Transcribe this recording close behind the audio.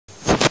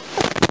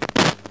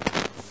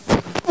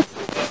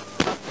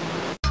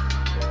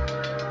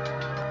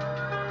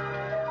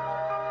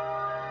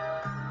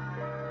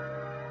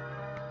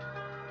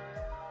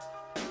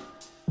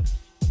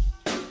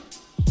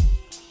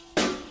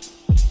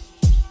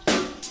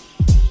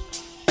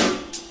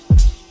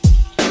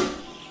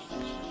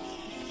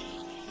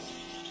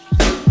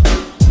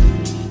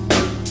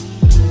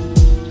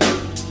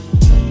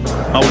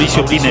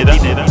Mauricio Pineda.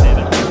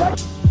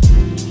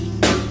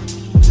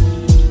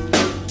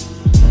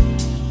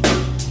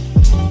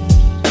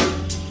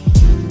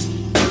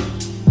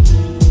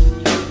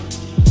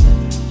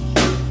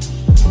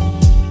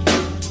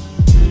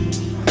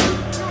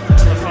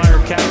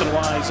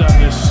 Capitalize on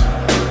this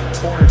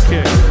corner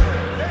kick.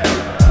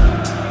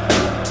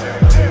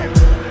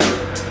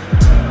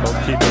 Both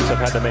keepers have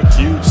had to make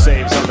huge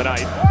saves on the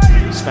night.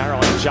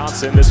 Sparrow and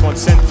Johnson, this one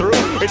sent through.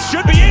 It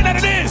should be in, and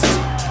it is!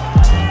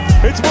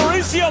 It's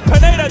Mauricio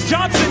Pineda.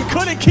 Johnson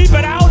couldn't keep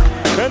it out,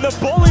 and the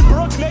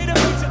Bolingbrook native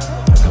makes it.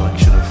 A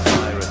collection of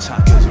fire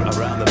attackers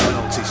around the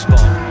penalty spot.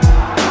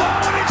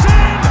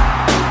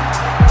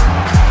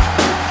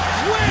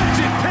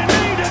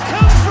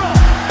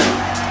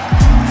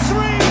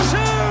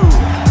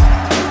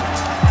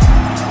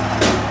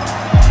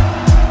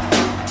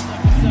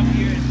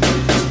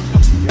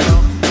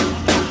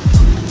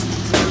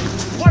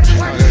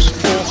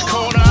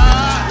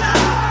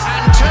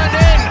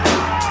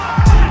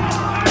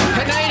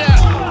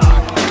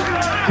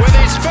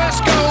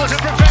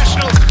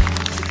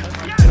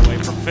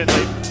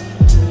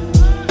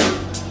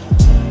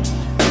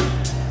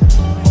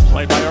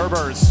 Played by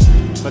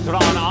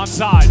Patron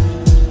onside.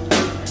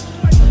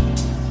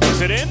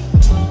 Puts it in.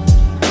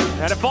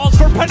 And it falls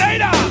for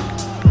Pineda!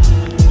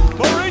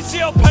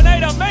 Mauricio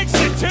Pineda makes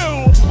it 2.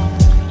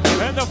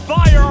 And the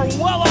Fire are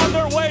well on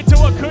their way to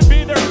what could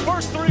be their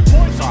first 3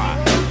 points.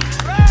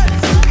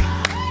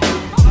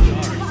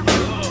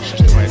 This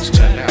is the way it's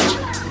turned out.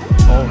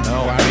 Oh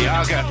no,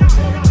 Arriaga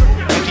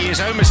making his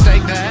own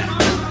mistake there.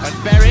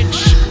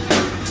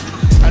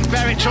 And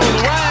Berich all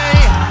the way.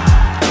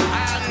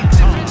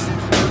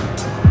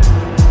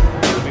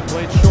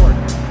 Played short.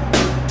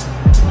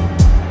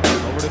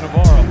 Over to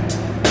Navarro.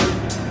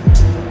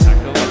 Back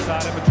to the left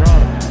side of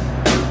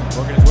Brandsen.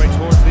 Working his way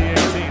towards the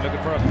 18,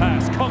 looking for a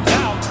pass. Comes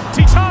out.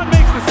 Titan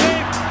makes the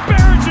save.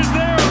 Berich is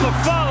there on the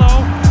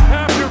follow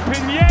after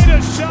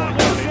Pineda's shot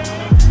was saved.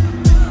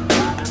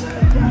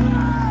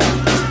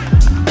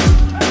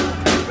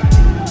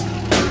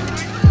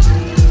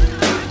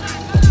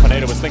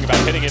 Pineda was thinking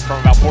about hitting it from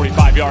about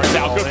 45 yards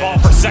out. Good ball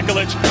for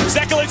Sekulic.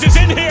 Sekulic is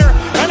in here,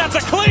 and that's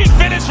a clean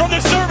finish from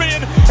the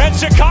Serbian. And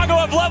Chicago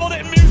have leveled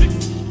it in music.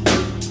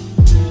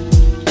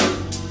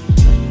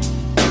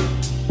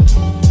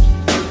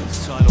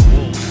 Tyler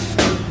Wolf.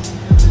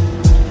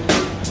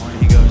 Why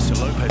he goes to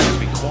Lopez has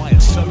been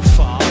quiet so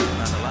far.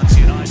 And Atlanta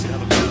United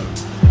have a go.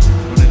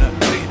 Running at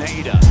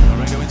Pineda. They're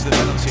going to go into the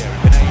penalty area.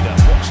 Pineda,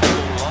 watch the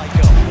ball like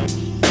up.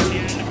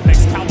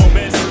 Makes Calvo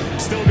miss.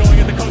 Still going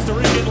at the Costa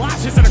Rican.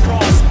 Lashes it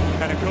across.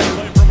 And a good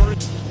play from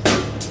Mauricio.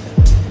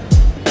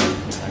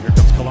 Here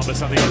comes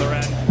Columbus on the other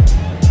end.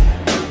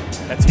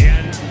 That's the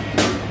end.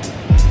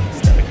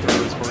 Stepping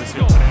through is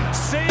Mauricio Pineda.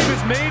 Save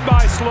is made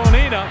by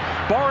Slonina.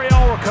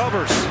 Barreal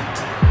recovers.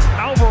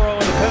 Alvaro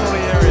in the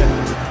penalty area.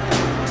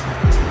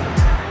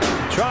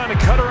 Trying to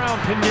cut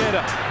around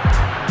Pineda.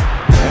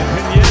 And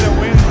Pineda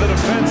wins the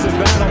defensive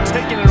battle,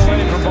 taking it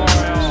away from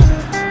Barreal.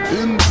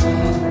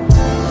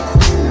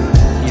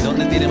 ¿Y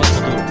dónde tiene más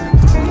futuro?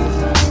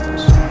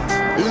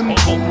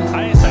 Ojo, a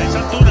esa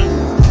altura.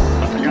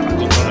 Batallaba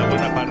contra una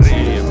buena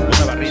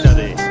barrida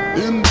de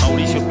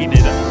Mauricio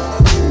Pineda.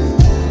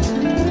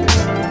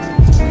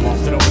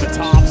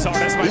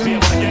 Sardes might be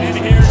able to get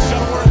in here.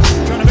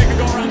 Shuttleworth trying to make it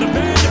go around the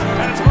bend.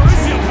 And it's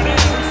Mauricio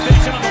Pineda who's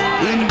stationed on the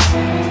line.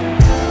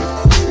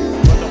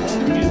 But the whole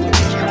community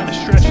is trying to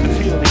stretch the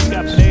field. He's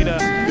got Pineda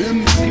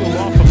peeled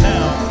off him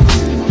now.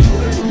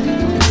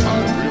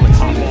 Really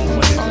hot ball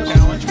plays for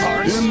challenge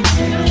cards.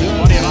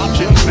 Plenty of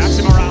options.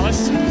 Maxi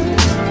Morales.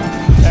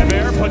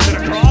 Eber puts it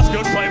across.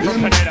 Good play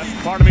from Pineda.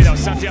 Pardon me, that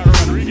was Santiago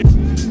Rodriguez.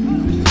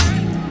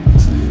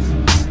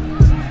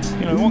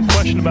 You know, one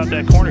question about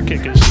that corner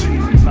kick is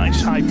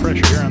nice high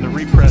pressure here on the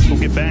repress. We'll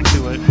get back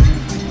to it.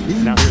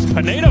 Now here's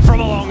Pineda from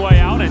a long way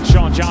out, and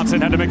Sean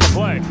Johnson had to make the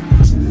play.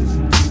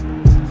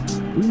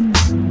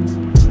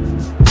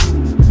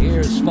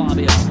 Here's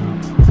Fabio.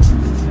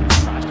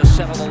 Tries to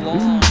settle the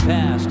long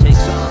pass.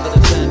 Takes on the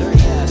defender.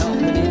 Yeah, no,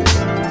 Pineda.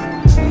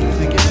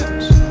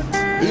 Begins.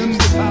 He's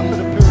the top of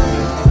the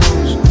pyramid. He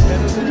knows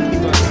better than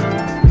anybody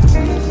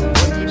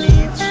what he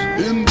needs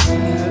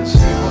as he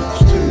hopes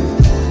to.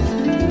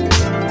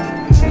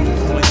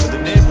 The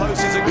near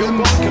post is a good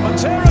block.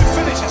 Montero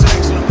finishes an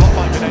excellent block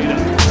by Pineda,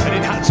 and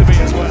it had to be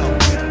as well.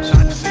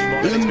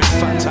 It's been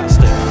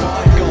fantastic.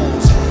 5 goals.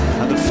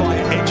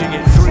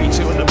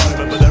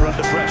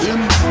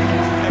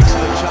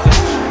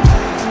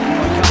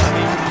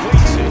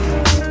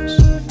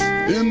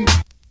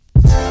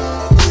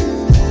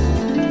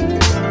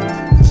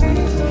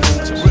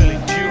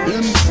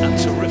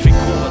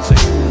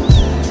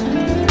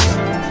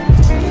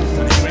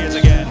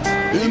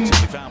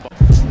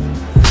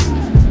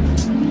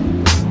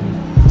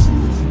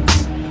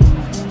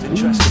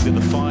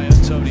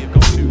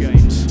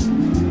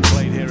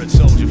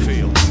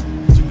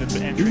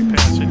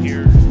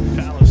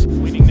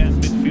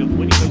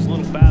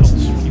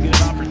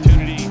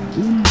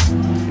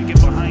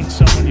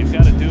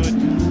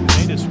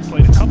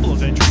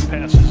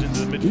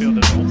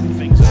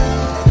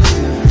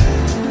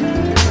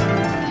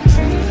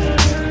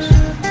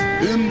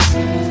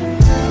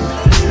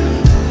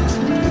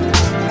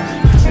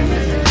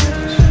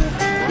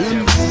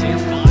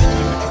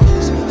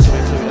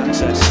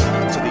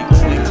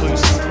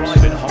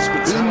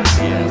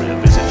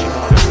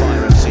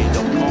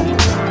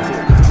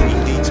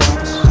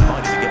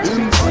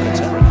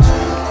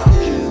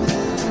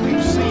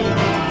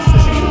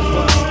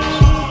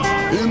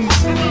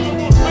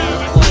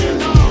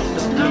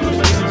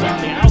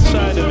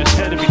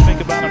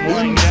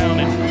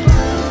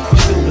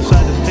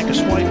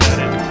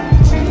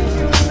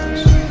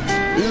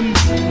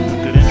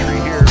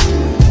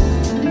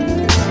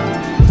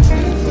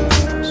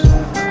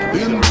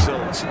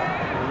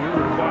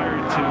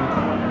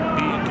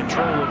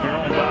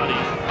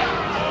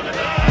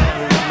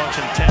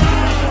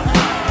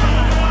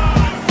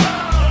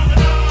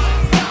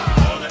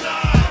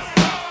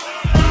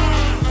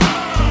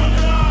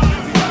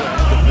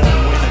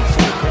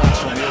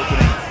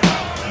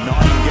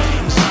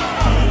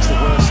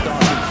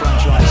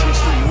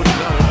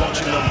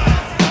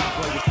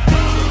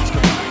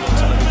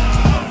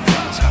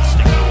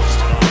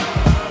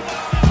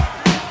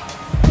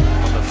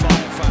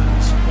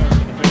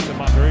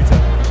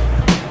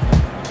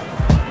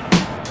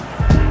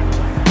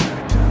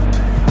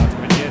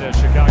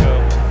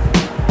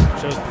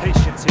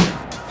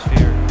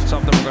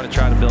 something we're going to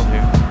try to build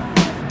here.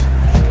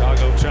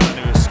 Chicago trying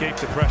to escape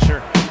the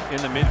pressure in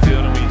the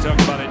midfield, and when you talk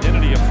about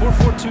identity, a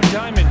 4-4-2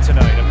 diamond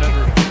tonight.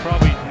 I've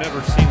probably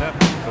never seen that.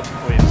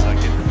 Wait a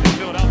second.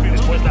 Philadelphia.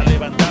 Después la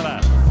levantada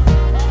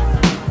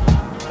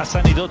a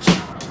Sunny Dodson.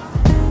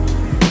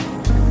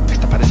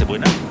 Esta parece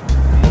buena.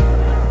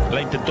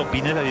 La intentó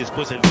Pineda y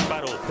después el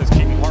disparo. As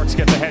Keaton Parks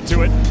gets ahead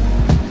to it.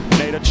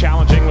 Pineda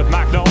challenging with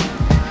Macno.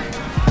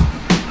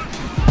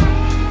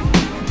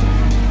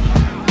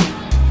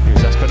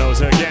 Here's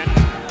Espinoza again.